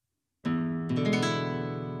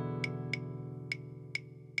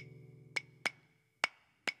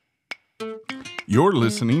You're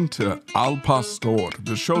listening to Al Pastor,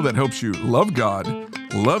 the show that helps you love God,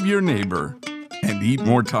 love your neighbor, and eat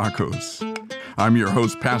more tacos. I'm your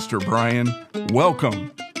host, Pastor Brian.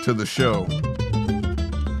 Welcome to the show.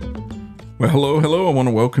 Well, hello. I want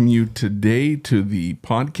to welcome you today to the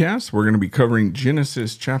podcast. We're going to be covering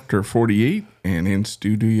Genesis chapter 48. And in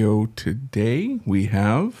studio today, we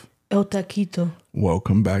have... El Taquito.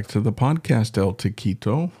 Welcome back to the podcast, El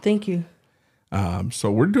Taquito. Thank you. So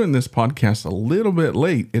we're doing this podcast a little bit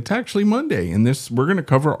late. It's actually Monday, and we're going to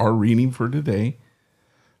cover our reading for today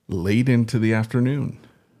late into the afternoon.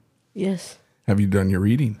 Yes. Have you done your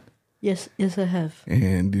reading? Yes, I have.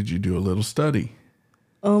 And did you do a little study?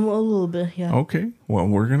 A little bit, yeah. Okay. Well,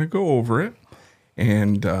 we're going to go over it.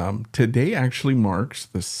 And today actually marks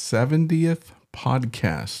the 70th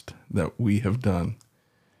podcast that we have done.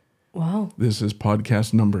 Wow. This is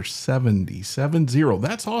podcast number 70.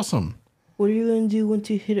 That's awesome. What are you going to do once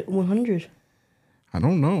you hit 100? I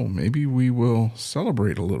don't know. Maybe we will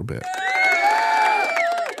celebrate a little bit.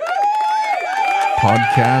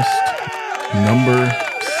 Podcast number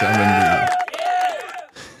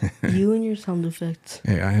 70. You and your sound effects.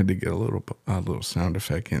 Hey, I had to get a little sound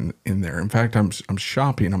effect in there. In fact, I'm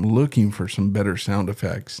shopping. I'm looking for some better sound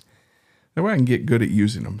effects. That way I can get good at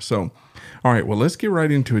using them. So, all right, well, let's get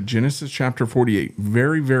right into it. Genesis chapter 48.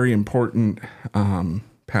 Very, very important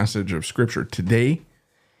passage of scripture today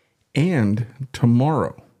and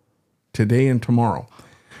tomorrow. Today and tomorrow.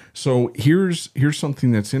 So here's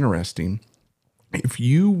something that's interesting. If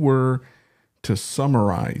you were to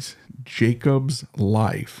summarize Jacob's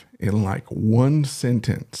life in like one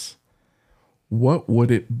sentence, what would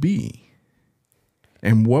it be?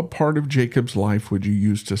 And what part of Jacob's life would you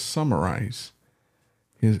use to summarize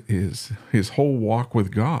his whole walk with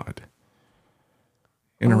God?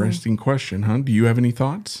 Interesting question, huh? Do you have any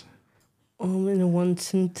thoughts? In one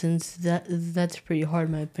sentence, that's pretty hard,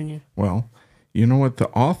 in my opinion. Well, you know what? The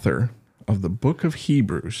author of the book of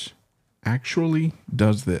Hebrews actually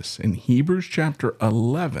does this. In Hebrews chapter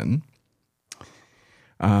 11,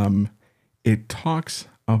 it talks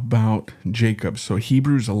about Jacob. So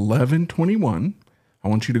Hebrews 11:21. I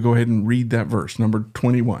want you to go ahead and read that verse, number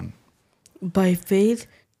 21. By faith,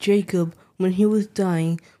 Jacob, when he was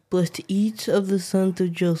dying, blessed each of the sons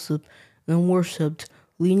of Joseph and worshipped,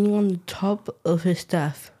 leaning on the top of his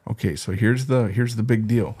staff. Okay, so here's the big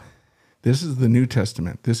deal. This is the New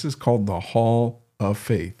Testament. This is called the Hall of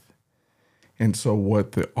Faith. And so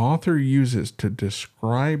what the author uses to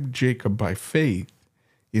describe Jacob by faith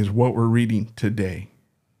is what we're reading today.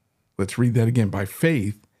 Let's read that again. By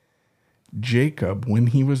faith, Jacob, when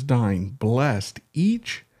he was dying, blessed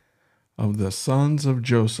each of the sons of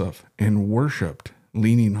Joseph and worshipped,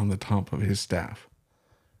 leaning on the top of his staff.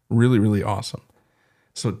 Really, really awesome.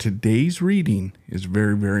 So today's reading is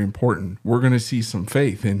very, very important. We're going to see some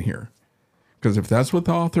faith in here. Because if that's what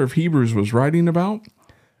the author of Hebrews was writing about,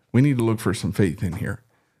 we need to look for some faith in here.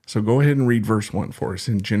 So go ahead and read verse 1 for us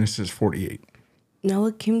in Genesis 48. Now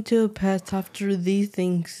it came to pass after these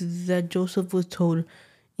things that Joseph was told,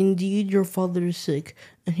 indeed your father is sick.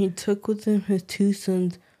 And he took with him his two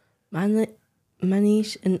sons, Manasseh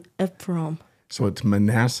and Ephraim. So it's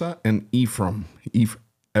Manasseh and Ephraim.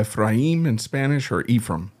 Ephraim in Spanish or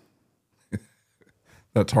Ephraim?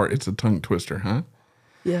 That's hard. It's a tongue twister, huh?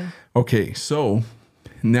 Yeah. Okay, so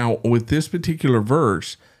now with this particular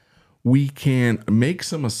verse, we can make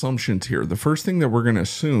some assumptions here. The first thing that we're going to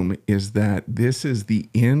assume is that this is the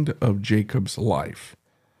end of Jacob's life,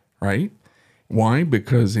 right? Why?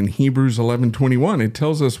 Because in Hebrews 11:21, it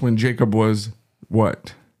tells us when Jacob was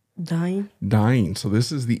what? Dying. So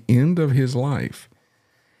this is the end of his life.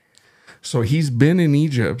 So he's been in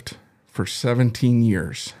Egypt for 17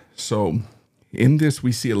 years. So in this,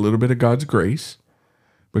 we see a little bit of God's grace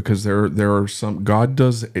because there are some, God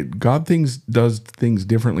does things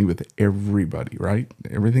differently with everybody, right?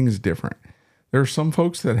 Everything is different. There are some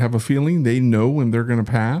folks that have a feeling they know when they're going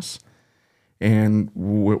to pass. And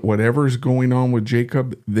whatever is going on with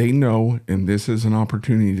Jacob, they know. And this is an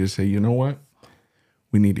opportunity to say, you know what?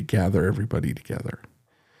 We need to gather everybody together.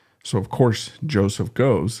 So, of course, Joseph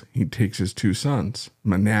goes. He takes his two sons,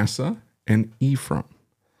 Manasseh and Ephraim.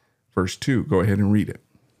 Verse 2, go ahead and read it.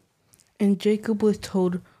 And Jacob was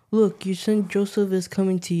told, look, your son Joseph is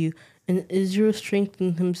coming to you. And Israel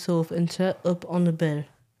strengthened himself and sat up on the bed.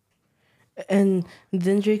 And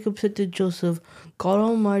then Jacob said to Joseph, God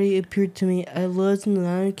Almighty appeared to me. I was in the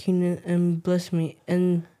land of Canaan and blessed me.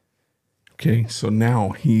 And okay, so now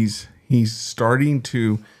he's starting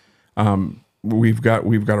to. We've got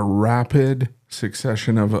a rapid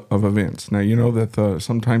succession of events. Now you know that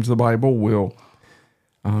sometimes the Bible will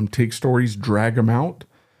take stories, drag them out.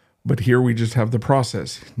 But here we just have the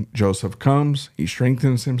process. Joseph comes, he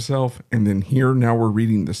strengthens himself, and then here now we're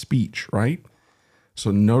reading the speech, right?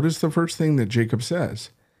 So notice the first thing that Jacob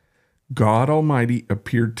says. God Almighty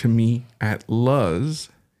appeared to me at Luz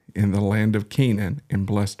in the land of Canaan and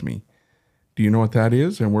blessed me. Do you know what that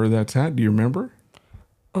is and where that's at? Do you remember?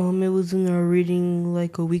 It was in our reading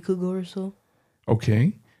like a week ago or so.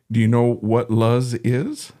 Okay. Do you know what Luz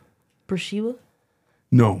is? Beersheba?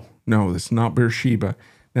 No, it's not Beersheba.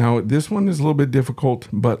 Now, this one is a little bit difficult,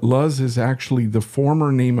 but Luz is actually the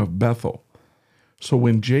former name of Bethel. So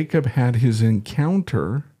when Jacob had his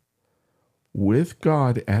encounter with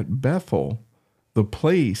God at Bethel, the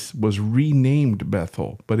place was renamed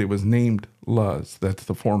Bethel, but it was named Luz. That's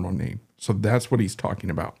the former name. So that's what he's talking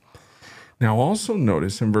about. Now, also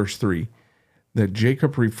notice in verse 3 that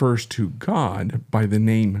Jacob refers to God by the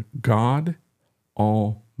name God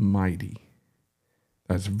Almighty.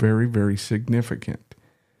 That's very, very significant.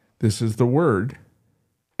 This is the word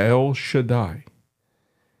El Shaddai,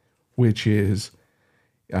 which is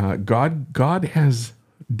God. God has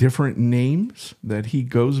different names that he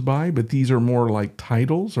goes by, but these are more like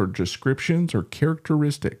titles or descriptions or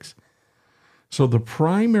characteristics. So the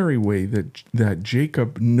primary way that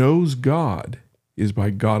Jacob knows God is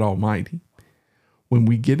by God Almighty. When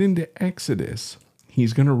we get into Exodus,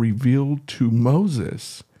 he's going to reveal to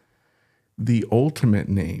Moses the ultimate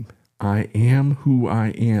name. I am who I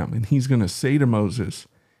am. And he's going to say to Moses,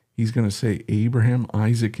 he's going to say, Abraham,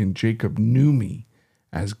 Isaac, and Jacob knew me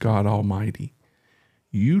as God Almighty.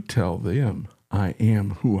 You tell them I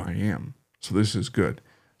am who I am. So this is good.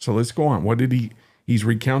 So let's go on. What did he's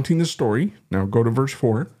recounting the story. Now go to verse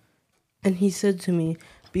 4. And he said to me,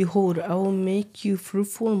 behold, I will make you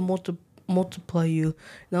fruitful and multiply you.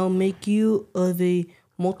 And I will make you of a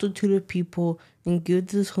multitude of people and give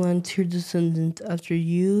this land to your descendants after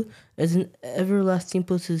you as an everlasting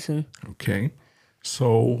possession. Okay.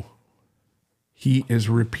 So he is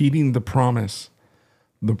repeating the promise.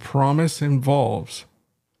 The promise involves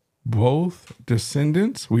both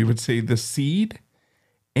descendants, we would say the seed,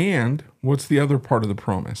 and what's the other part of the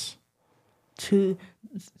promise? To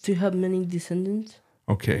have many descendants.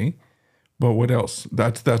 Okay. But what else?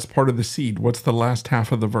 That's part of the seed. What's the last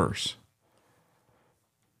half of the verse?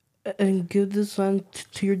 And give this land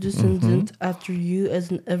to your descendants after you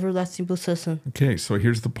as an everlasting possession. Okay, so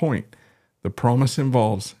here's the point. The promise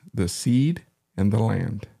involves the seed and the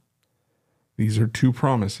land. These are two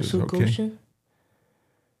promises, So okay? Goshen?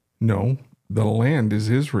 No, the land is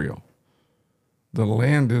Israel. The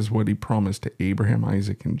land is what he promised to Abraham,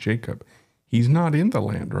 Isaac, and Jacob. He's not in the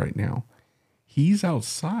land right now. He's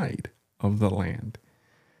outside of the land.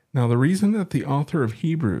 Now, the reason that the author of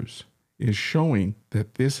Hebrews is showing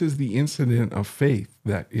that this is the incident of faith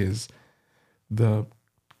that is the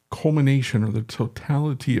culmination or the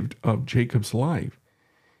totality of Jacob's life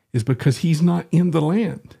is because he's not in the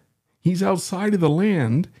land. He's outside of the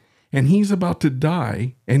land and he's about to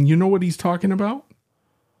die. And you know what he's talking about?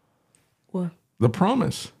 What? The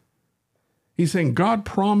promise. He's saying, God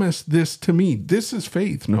promised this to me. This is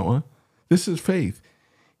faith, Noah. This is faith.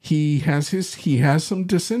 He has some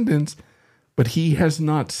descendants, but he has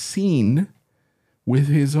not seen with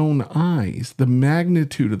his own eyes the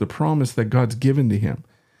magnitude of the promise that God's given to him.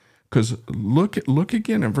 Because look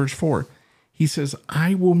again at verse 4. He says,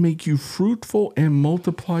 I will make you fruitful and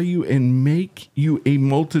multiply you and make you a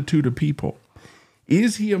multitude of people.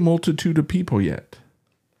 Is he a multitude of people yet?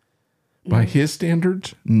 No. By his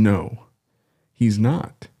standards, no, he's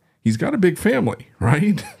not. He's got a big family,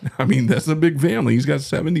 right? I mean, that's a big family. He's got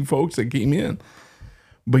 70 folks that came in.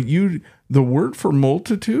 But the word for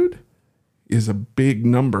multitude is a big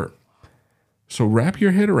number. So wrap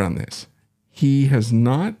your head around this. He has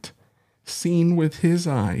not seen with his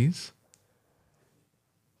eyes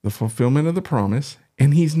the fulfillment of the promise,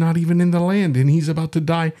 and he's not even in the land, and he's about to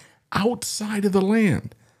die outside of the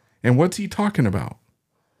land. And what's he talking about?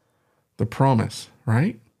 The promise,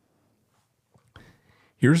 right?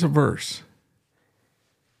 Here's a verse.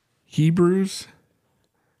 Hebrews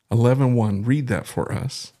 11:1. Read that for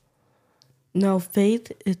us. Now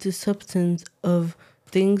faith is the substance of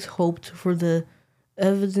things hoped for, the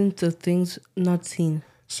evidence of things not seen.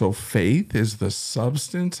 So faith is the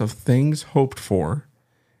substance of things hoped for,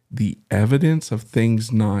 the evidence of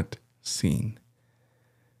things not seen.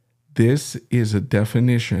 This is a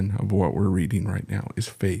definition of what we're reading right now, is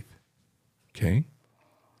faith. Okay?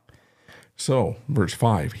 So, verse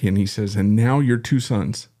 5, and he says, and now your two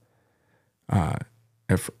sons,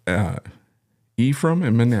 Ephraim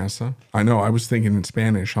and Manasseh. I know, I was thinking in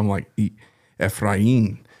Spanish, I'm like,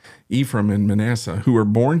 Ephraim and Manasseh, who were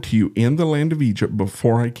born to you in the land of Egypt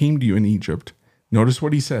before I came to you in Egypt, Notice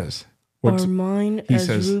what he says. Are mine he as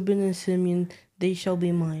says? Reuben and Simeon, they shall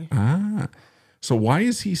be mine. So why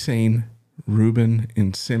is he saying Reuben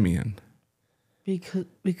and Simeon? Because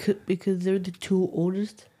they're the two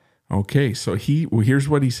oldest. Okay, so here's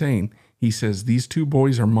what he's saying. He says, these two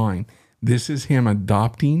boys are mine. This is him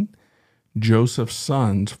adopting Joseph's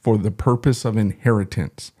sons for the purpose of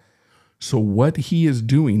inheritance. So what he is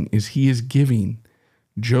doing is he is giving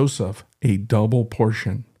Joseph a double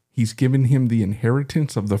portion. He's giving him the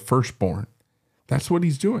inheritance of the firstborn. That's what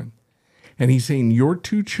he's doing. And he's saying, your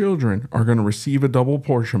two children are going to receive a double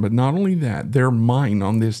portion. But not only that, they're mine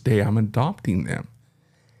on this day. I'm adopting them.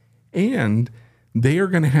 And they are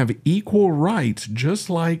going to have equal rights, just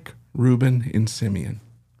like Reuben and Simeon.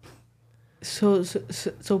 So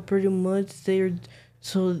pretty much they're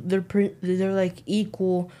like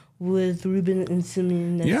equal with Reuben and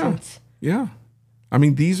Simeon in that sense. Yeah. I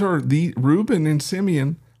mean, Reuben and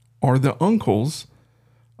Simeon are the uncles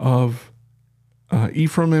of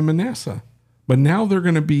Ephraim and Manasseh. But now they're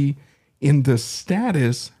going to be in the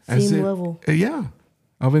status same level.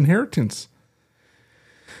 Of inheritance.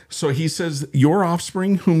 So he says, your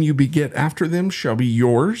offspring whom you beget after them shall be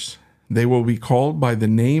yours. They will be called by the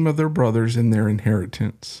name of their brothers in their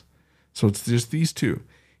inheritance. So it's just these two.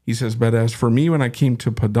 He says, but as for me, when I came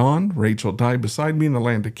to Paddan, Rachel died beside me in the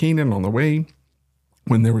land of Canaan on the way.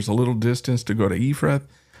 When there was a little distance to go to Ephrath,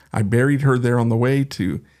 I buried her there on the way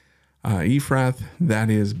to Ephrath, that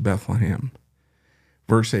is Bethlehem.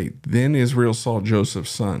 Verse 8, then Israel saw Joseph's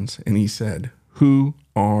sons, and he said, who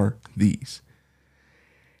are these?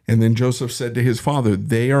 And then Joseph said to his father,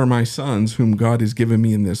 they are my sons whom God has given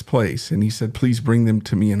me in this place. And he said, please bring them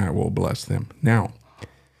to me and I will bless them. Now,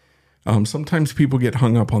 sometimes people get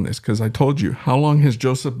hung up on this because I told you, how long has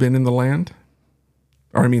Joseph been in the land?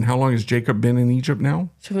 Or how long has Jacob been in Egypt now?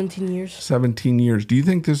 17 years. 17 years. Do you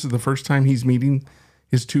think this is the first time he's meeting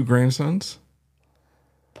his two grandsons?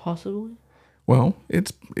 Possibly. Well,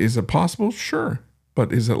 is it possible? Sure.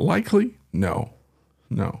 But is it likely? No.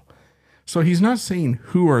 So he's not saying,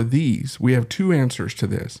 who are these? We have two answers to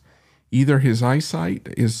this. Either his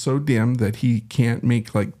eyesight is so dim that he can't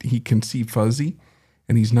he can see fuzzy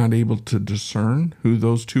and he's not able to discern who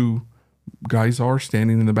those two guys are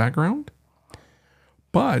standing in the background.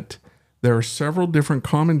 But there are several different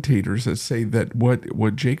commentators that say that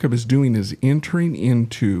what Jacob is doing is entering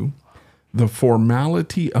into the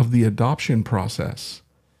formality of the adoption process.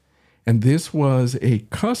 And this was a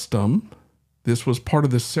custom. This was part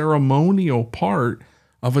of the ceremonial part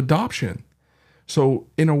of adoption. So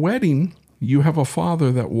in a wedding, you have a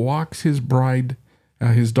father that walks his bride,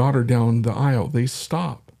 his daughter down the aisle. They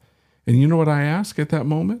stop. And you know what I ask at that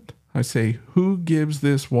moment? I say, who gives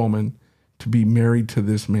this woman to be married to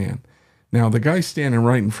this man? Now, the guy standing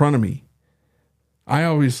right in front of me, I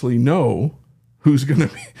obviously know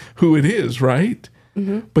who it is, right?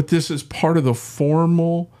 Mm-hmm. But this is part of the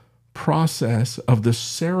formal process of the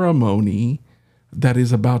ceremony that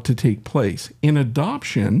is about to take place. In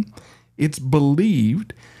adoption, it's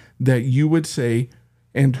believed that you would say,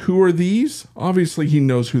 and who are these? Obviously, he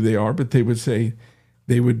knows who they are, but they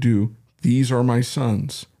would do, these are my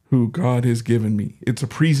sons who God has given me. It's a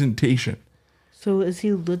presentation. So is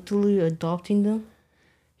he literally adopting them?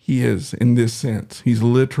 He is, in this sense. He's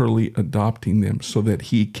literally adopting them so that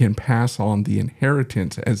he can pass on the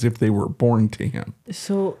inheritance as if they were born to him.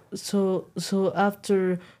 So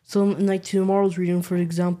after like tomorrow's reading, for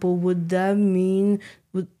example, would that mean,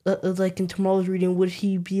 like in tomorrow's reading, would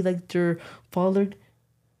he be like their father?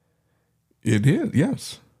 It is,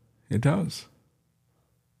 yes. It does.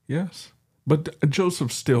 Yes. But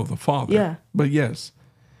Joseph's still the father. Yeah. But yes.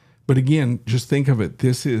 But again, just think of it.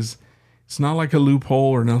 It's not like a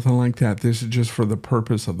loophole or nothing like that. This is just for the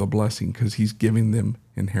purpose of the blessing because he's giving them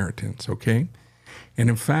inheritance, okay? And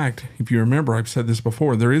in fact, if you remember, I've said this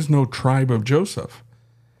before, there is no tribe of Joseph.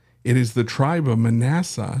 It is the tribe of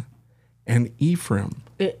Manasseh and Ephraim.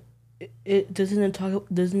 Doesn't it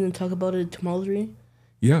talk about it in tomorrow's reading?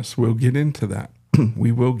 Yes, we'll get into that.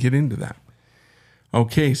 We will get into that.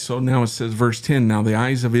 Okay, so now it says, verse 10, now the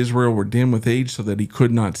eyes of Israel were dim with age so that he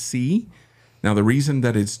could not see. Now, the reason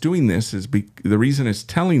that it's doing this is the reason it's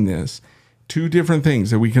telling this, two different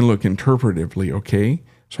things that we can look interpretively, okay?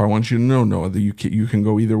 So I want you to know, Noah, that you can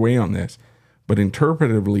go either way on this. But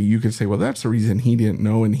interpretively, you could say, well, that's the reason he didn't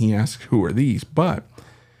know, and he asked, who are these? But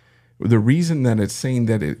the reason that it's saying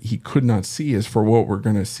that he could not see is for what we're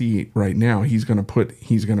going to see right now. He's going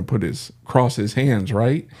to cross his hands,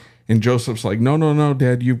 right? And Joseph's like, no,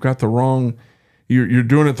 Dad, you've got the wrong, you're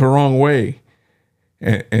doing it the wrong way.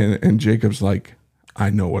 And Jacob's like, I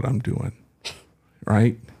know what I'm doing,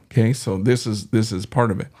 right? Okay, so this is part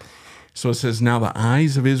of it. So it says, now the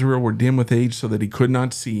eyes of Israel were dim with age so that he could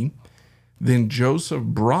not see. Then Joseph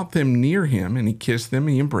brought them near him, and he kissed them,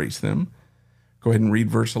 and he embraced them. Go ahead and read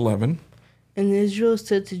verse 11. And Israel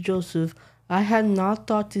said to Joseph, I had not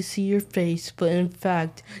thought to see your face, but in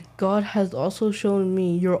fact, God has also shown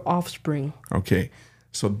me your offspring. Okay,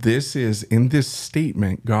 so this is, in this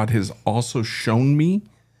statement, God has also shown me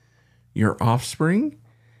your offspring.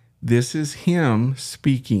 This is him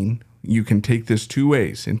speaking. You can take this two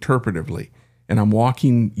ways, interpretively. And I'm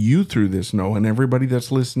walking you through this, Noah, and everybody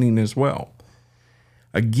that's listening as well.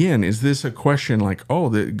 Again, is this a question like, oh,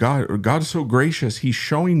 that God's so gracious, he's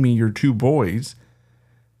showing me your two boys,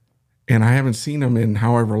 and I haven't seen them in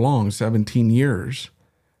however long, 17 years,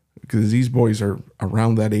 because these boys are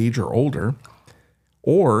around that age or older?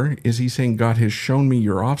 Or is he saying God has shown me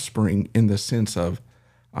your offspring in the sense of,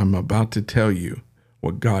 I'm about to tell you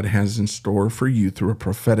what God has in store for you through a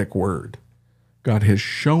prophetic word. God has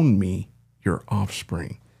shown me your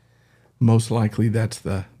offspring. Most likely that's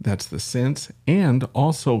the sense. And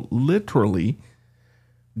also literally,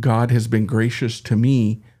 God has been gracious to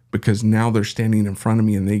me because now they're standing in front of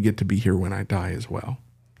me and they get to be here when I die as well.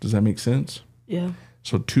 Does that make sense? Yeah.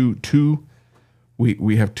 So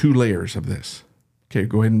we have two layers of this. Okay,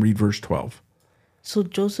 go ahead and read verse 12. So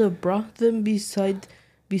Joseph brought them beside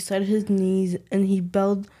his knees, and he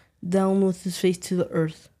bowed down with his face to the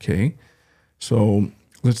earth. Okay, so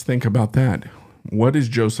let's think about that. What is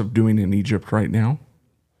Joseph doing in Egypt right now?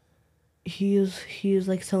 He is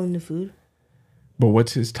like selling the food. But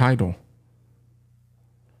what's his title?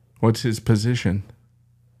 What's his position?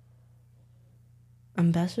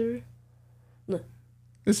 Ambassador? No.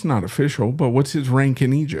 It's not official, but what's his rank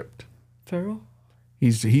in Egypt? Pharaoh?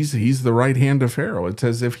 He's the right hand of Pharaoh. It's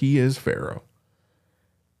as if he is Pharaoh.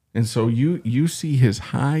 And so you see his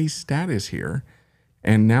high status here,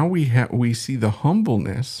 and now we see the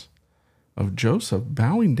humbleness of Joseph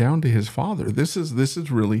bowing down to his father. This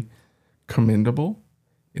is really commendable.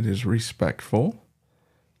 It is respectful.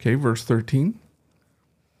 Okay, verse 13.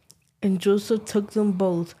 And Joseph took them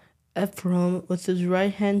both, Ephraim with his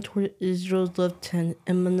right hand toward Israel's left hand,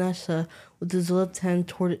 and Manasseh with his left hand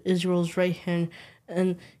toward Israel's right hand,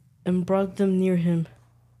 and brought them near him.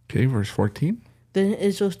 Okay, verse 14. Then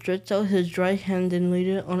Israel stretched out his right hand and laid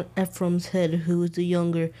it on Ephraim's head, who was the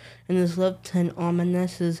younger, and his left hand on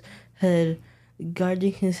Manasseh's head,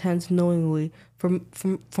 guiding his hands knowingly.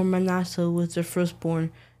 For Manasseh was the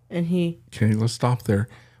firstborn, and he... Okay, let's stop there.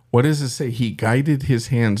 What does it say? He guided his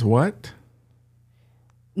hands what?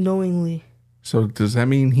 Knowingly. So does that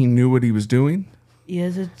mean he knew what he was doing?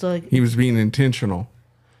 Yes, it's like... He was being intentional.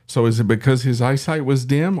 So is it because his eyesight was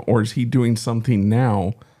dim, or is he doing something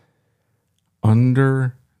now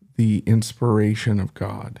under the inspiration of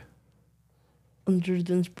God? Under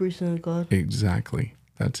the inspiration of God. Exactly.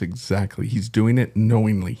 That's exactly. He's doing it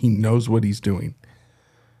knowingly. He knows what he's doing.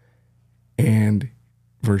 And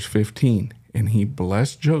verse 15, and he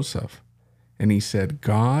blessed Joseph, and he said,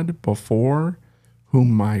 God, before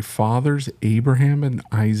whom my fathers Abraham and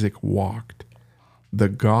Isaac walked, the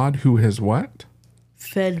God who has what?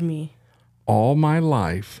 Fed me. All my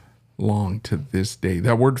life long to this day.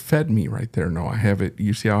 That word fed me right there. No, I have it.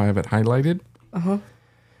 You see how I have it highlighted? Uh-huh.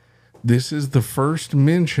 This is the first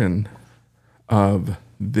mention of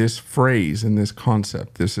this phrase and this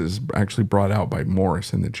concept. This is actually brought out by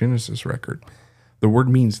Morris in the Genesis record. The word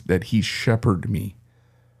means that he shepherded me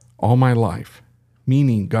all my life,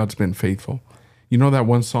 meaning God's been faithful. You know that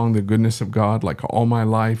one song, The Goodness of God? Like, all my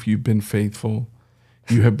life you've been faithful.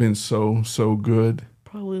 You have been so, so good.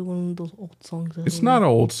 Probably one of those old songs. It's not an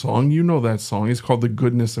old song. You know that song. It's called The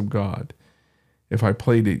Goodness of God. If I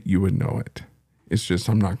played it, you would know it. It's just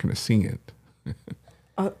I'm not going to sing it.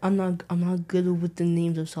 I'm not good with the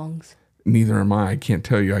names of songs. Neither am I. I can't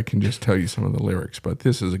tell you. I can just tell you some of the lyrics. But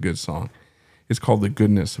this is a good song. It's called The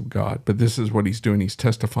Goodness of God. But this is what he's doing. He's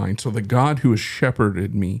testifying. So the God who has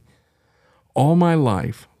shepherded me all my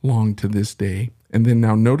life long to this day. And then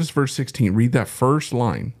now notice verse 16. Read that first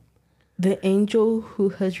line. The angel who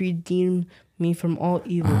has redeemed me from all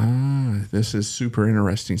evil. This is super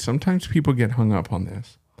interesting. Sometimes people get hung up on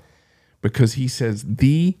this because he says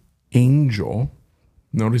the angel.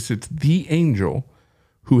 Notice it's the angel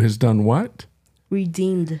who has done what?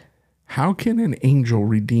 Redeemed. How can an angel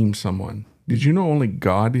redeem someone? Did you know only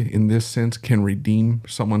God in this sense can redeem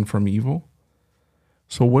someone from evil?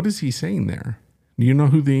 So what is he saying there? Do you know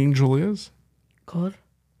who the angel is? God.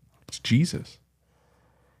 It's Jesus.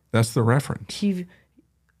 That's the reference.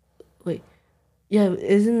 Wait. Yeah,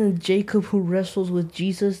 isn't it Jacob who wrestles with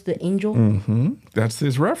Jesus, the angel?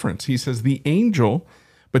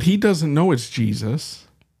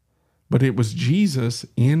 but it was Jesus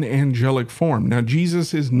in angelic form. Now,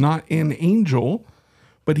 Jesus is not an angel,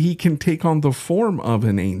 but he can take on the form of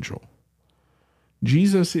an angel.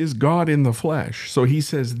 Jesus is God in the flesh. So he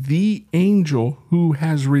says, the angel who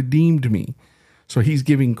has redeemed me. So he's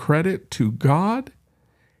giving credit to God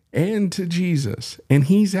and to Jesus. And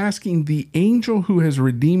he's asking the angel who has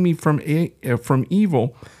redeemed me from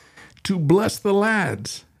evil to bless the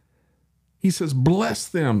lads. He says, bless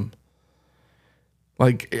them.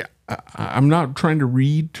 Like, I'm not trying to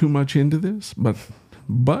read too much into this,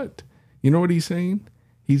 but you know what he's saying?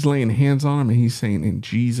 He's laying hands on them and he's saying, in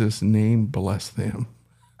Jesus' name, bless them.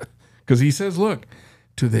 Because he says, look,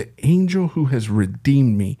 to the angel who has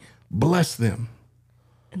redeemed me, bless them.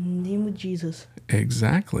 In the name of Jesus.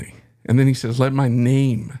 Exactly. And then he says, let my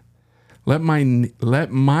name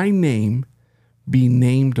be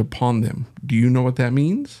named upon them. Do you know what that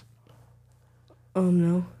means?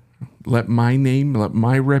 No. Let my name, let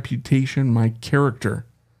my reputation, my character.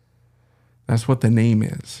 That's what the name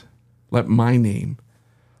is. Let my name.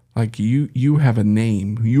 Like you have a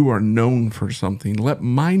name. You are known for something. Let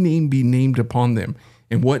my name be named upon them.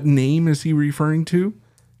 And what name is he referring to?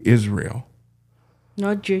 Israel.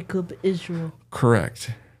 Not Jacob, Israel.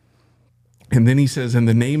 Correct. And then he says, in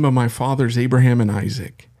the name of my fathers Abraham and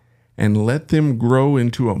Isaac, and let them grow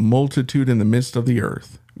into a multitude in the midst of the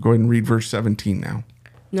earth. Go ahead and read verse 17 now.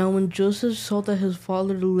 Now when Joseph saw that his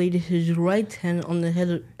father laid his right hand on the head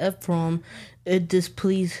of Ephraim, it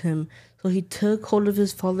displeased him. So he took hold of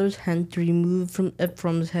his father's hand to remove from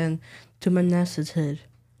Ephraim's hand to Manasseh's head.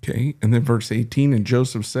 Okay, and then verse 18, and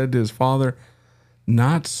Joseph said to his father,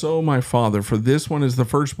 not so, my father, for this one is the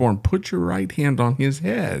firstborn. Put your right hand on his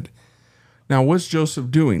head. Now, what's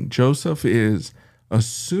Joseph doing? Joseph is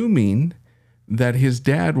assuming that his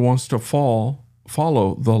dad wants to follow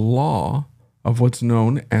the law of what's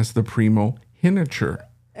known as the primogeniture.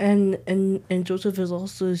 And Joseph is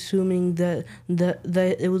also assuming that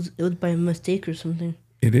it was by mistake or something.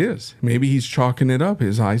 It is. Maybe he's chalking it up.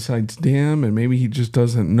 His eyesight's dim, and maybe he just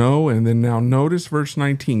doesn't know. And then now notice verse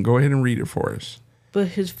 19. Go ahead and read it for us. But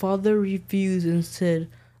his father refused and said,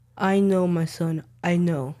 I know, my son, I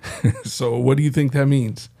know. So what do you think that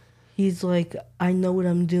means? He's like, I know what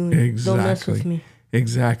I'm doing. Exactly. Don't mess with me.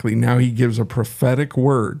 Exactly. Now he gives a prophetic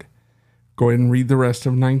word. Go ahead and read the rest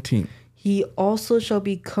of 19. He also shall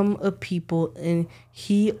become a people, and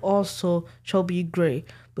he also shall be great.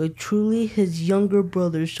 But truly his younger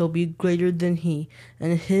brothers shall be greater than he,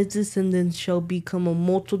 and his descendants shall become a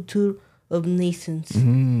multitude of nations.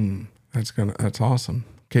 That's awesome.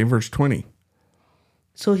 Okay, verse 20.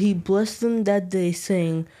 So he blessed them that day,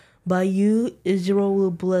 saying, by you Israel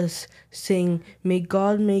will bless, saying, may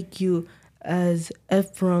God make you as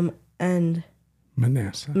Ephraim and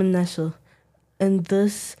Manasseh. And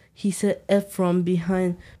thus he set Ephraim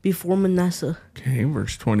before Manasseh. Okay,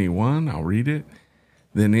 verse 21, I'll read it.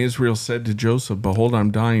 Then Israel said to Joseph, behold,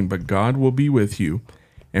 I'm dying, but God will be with you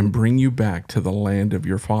and bring you back to the land of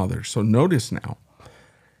your fathers. So notice now,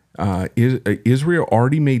 Israel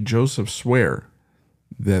already made Joseph swear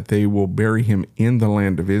that they will bury him in the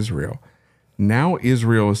land of Israel. Now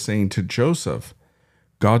Israel is saying to Joseph,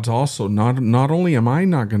 God's also, not only am I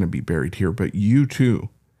not going to be buried here, but you too.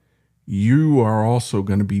 You are also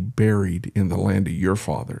going to be buried in the land of your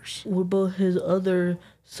fathers. What about his other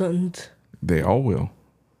sons? They all will.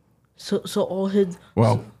 So all his...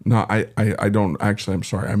 Well, no, I don't. Actually, I'm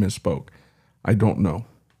sorry. I misspoke. I don't know.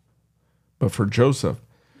 But for Joseph...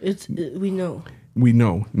 we know. We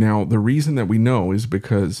know. Now, the reason that we know is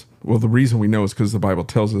because... Well, the reason we know is because the Bible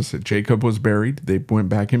tells us that Jacob was buried. They went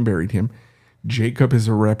back and buried him. Jacob is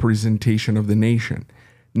a representation of the nation.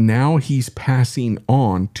 Now he's passing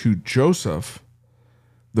on to Joseph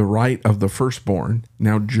the right of the firstborn.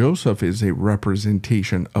 Now Joseph is a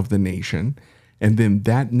representation of the nation, and then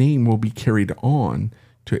that name will be carried on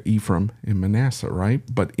to Ephraim and Manasseh, right?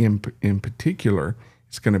 But in particular,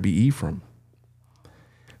 it's going to be Ephraim.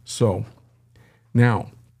 So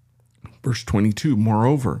now, verse 22,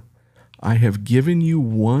 moreover, I have given you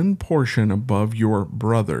one portion above your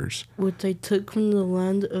brothers, which I took from the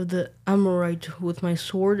land of the Amorite with my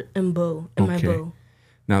sword and bow and my bow.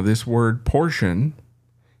 Now this word portion,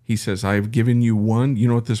 he says, I have given you one. You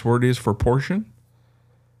know what this word is for portion?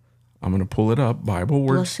 I'm going to pull it up. Bible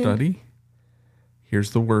word study.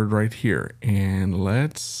 Here's the word right here. And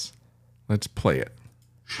let's play it.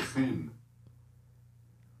 Shechem.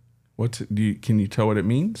 Can you tell what it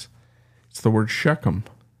means? It's the word Shechem.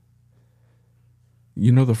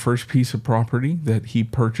 You know the first piece of property that he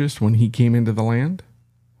purchased when he came into the land?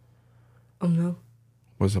 Oh, no.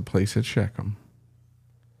 Was a place at Shechem.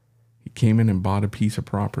 He came in and bought a piece of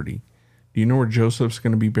property. Do you know where Joseph's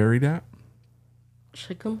going to be buried at?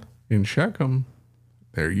 Shechem? In Shechem.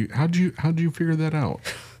 There you. How'd you figure that out?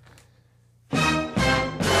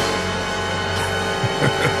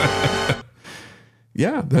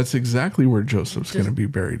 Yeah, that's exactly where Joseph's going to be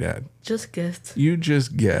buried at. Just guessed. You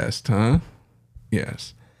just guessed, huh?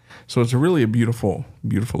 Yes. So it's really a beautiful,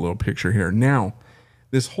 beautiful little picture here. Now,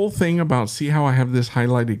 this whole thing about, see how I have this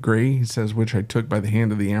highlighted gray? He says, which I took by the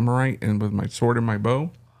hand of the Amorite and with my sword and my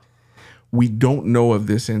bow. We don't know of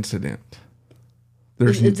this incident.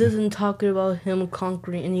 It doesn't talk about him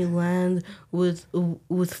conquering any land with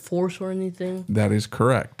force or anything. That is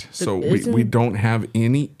correct. So we don't have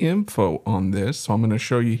any info on this. So I'm going to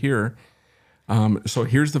show you here. So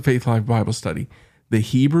here's the Faith Life Bible Study. The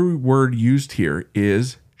Hebrew word used here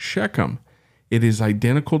is Shechem. It is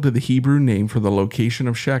identical to the Hebrew name for the location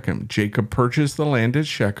of Shechem. Jacob purchased the land at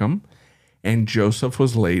Shechem, and Joseph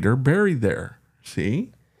was later buried there.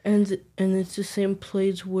 See? And it's the same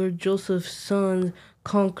place where Joseph's son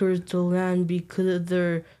conquers the land because of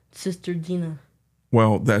their sister Dinah.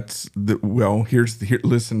 Well, here.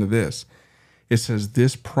 Listen to this. It says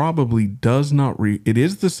this probably does not. It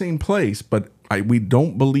is the same place, but we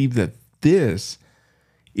don't believe that this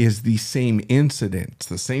is the same incident. It's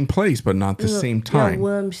the same place, but not the same time. Yeah,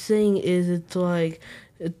 what I'm saying is, it's like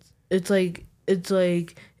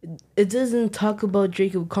it doesn't talk about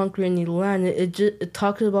Jacob conquering any land. It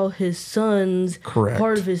talks about his sons. Correct.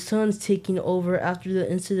 Part of his sons taking over after the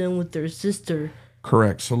incident with their sister.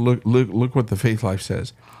 Correct. So look what the Faith Life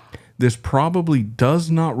says. This probably does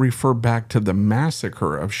not refer back to the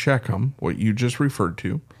massacre of Shechem, what you just referred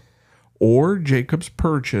to, or Jacob's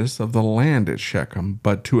purchase of the land at Shechem,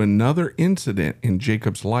 but to another incident in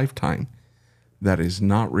Jacob's lifetime that is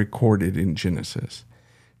not recorded in Genesis.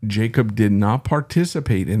 Jacob did not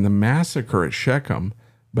participate in the massacre at Shechem,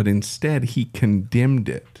 but instead he condemned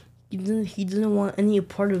it. He didn't want any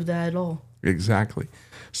part of that at all. Exactly.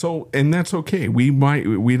 So, and that's okay. We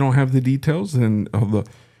don't have the details, and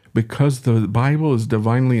because the Bible is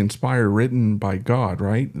divinely inspired, written by God,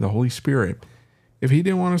 right? The Holy Spirit. If he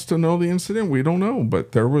didn't want us to know the incident, we don't know.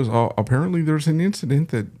 But there was apparently there's an incident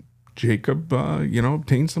that Jacob,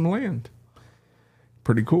 obtained some land.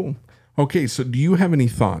 Pretty cool. Okay, so do you have any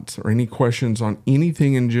thoughts or any questions on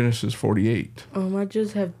anything in Genesis 48? I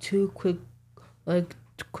just have two quick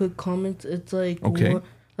comments. It's like, okay.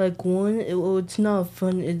 It's not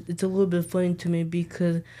fun. It's a little bit funny to me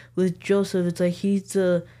because with Joseph, it's like he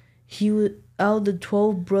would out of the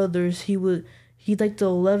 12 brothers, he's like the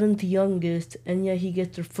 11th youngest, and yet he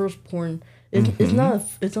gets the firstborn. It's not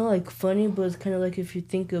like funny, but it's kind of like, if you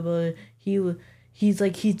think about it, he's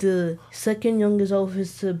the second youngest of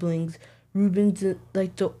his siblings. Reuben's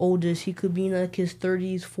like the oldest. He could be in like his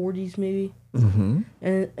 30s, 40s maybe. Mm-hmm.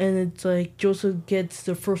 And it's like Joseph gets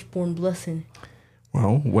the firstborn blessing.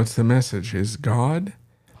 Well, what's the message? The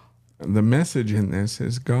message in this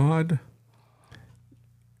is God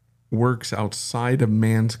works outside of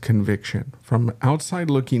man's conviction. From outside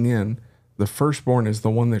looking in, the firstborn is the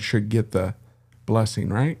one that should get the blessing,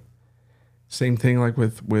 right? Same thing like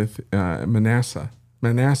with Manasseh.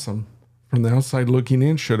 Manasseh, from the outside looking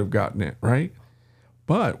in, should have gotten it, right?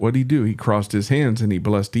 But what did he do? He crossed his hands and he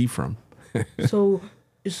blessed Ephraim. So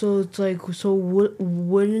it's like,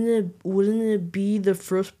 wouldn't it be the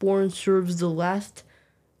firstborn serves the last,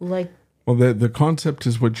 like? Well, the concept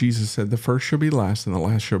is what Jesus said: the first shall be last, and the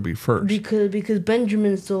last shall be first. Because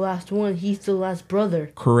Benjamin's the last one; he's the last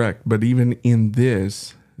brother. Correct, but even in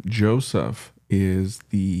this, Joseph is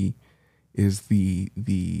the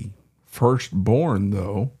firstborn,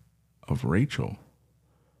 though, of Rachel.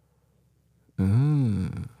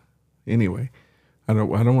 Anyway. I don't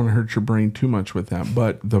want to hurt your brain too much with that,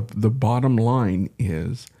 but the bottom line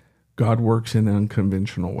is God works in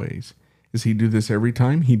unconventional ways. Does he do this every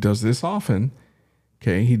time? He does this often.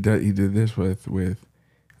 Okay, he did this with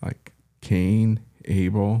like Cain,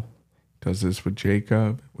 Abel, does this with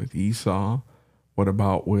Jacob, with Esau. What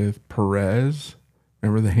about with Perez?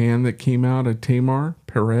 Remember the hand that came out of Tamar?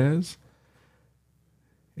 Perez?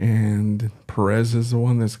 And Perez is the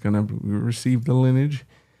one that's going to receive the lineage.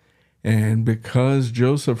 And because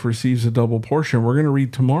Joseph receives a double portion, we're going to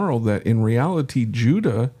read tomorrow that in reality,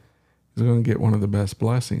 Judah is going to get one of the best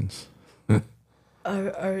blessings.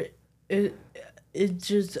 I read a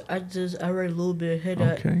little bit ahead.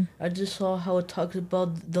 Okay. I just saw how it talks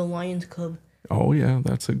about the lion's cub. Oh yeah,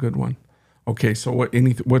 that's a good one. Okay, so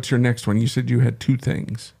what's your next one? You said you had two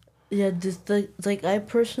things. Yeah, I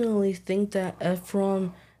personally think that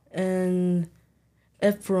Manasseh and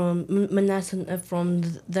Ephraim,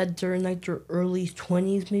 that during like their early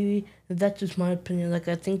 20s maybe, That's just my opinion. Like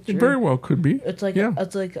I think It very well could be. it's like yeah.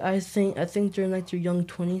 it's like I think they're in like their young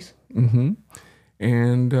 20s. Mm-hmm.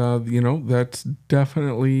 And that's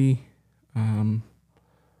definitely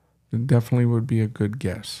would be a good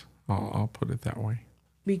guess. I'll put it that way.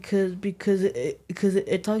 Because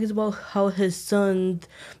it talks about how his son,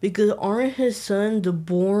 because aren't his son the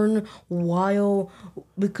born while,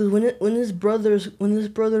 because when his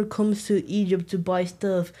brother comes to Egypt to buy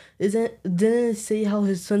stuff, didn't it say how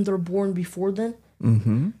his sons are born before then?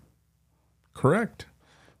 Mm-hmm. Correct.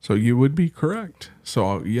 So you would be correct.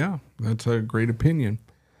 So yeah, that's a great opinion.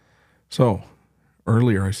 So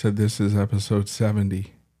earlier I said this is episode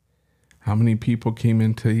 70. How many people came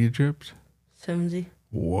into Egypt? 70.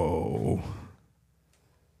 Whoa.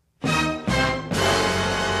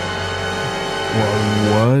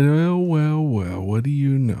 Well, what do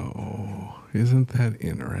you know? Isn't that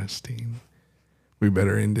interesting? We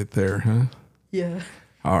better end it there, huh? Yeah.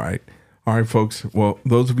 All right, folks. Well,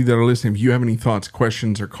 those of you that are listening, if you have any thoughts,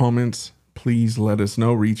 questions, or comments, please let us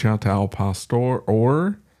know. Reach out to Al Pastor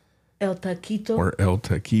or El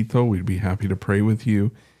Taquito. We'd be happy to pray with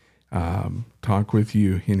you, talk with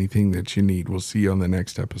you, anything that you need. We'll see you on the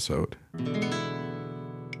next episode.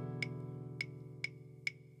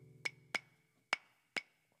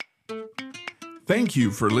 Thank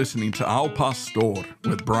you for listening to Al Pastor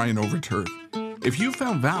with Brian Overturf. If you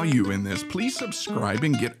found value in this, please subscribe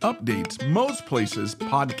and get updates. Most places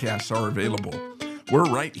podcasts are available. We're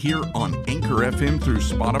right here on Anchor FM through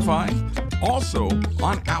Spotify, also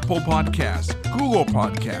on Apple Podcasts, Google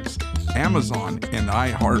Podcasts, Amazon, and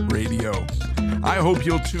iHeartRadio. I hope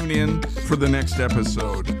you'll tune in for the next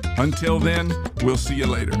episode. Until then, we'll see you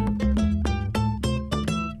later.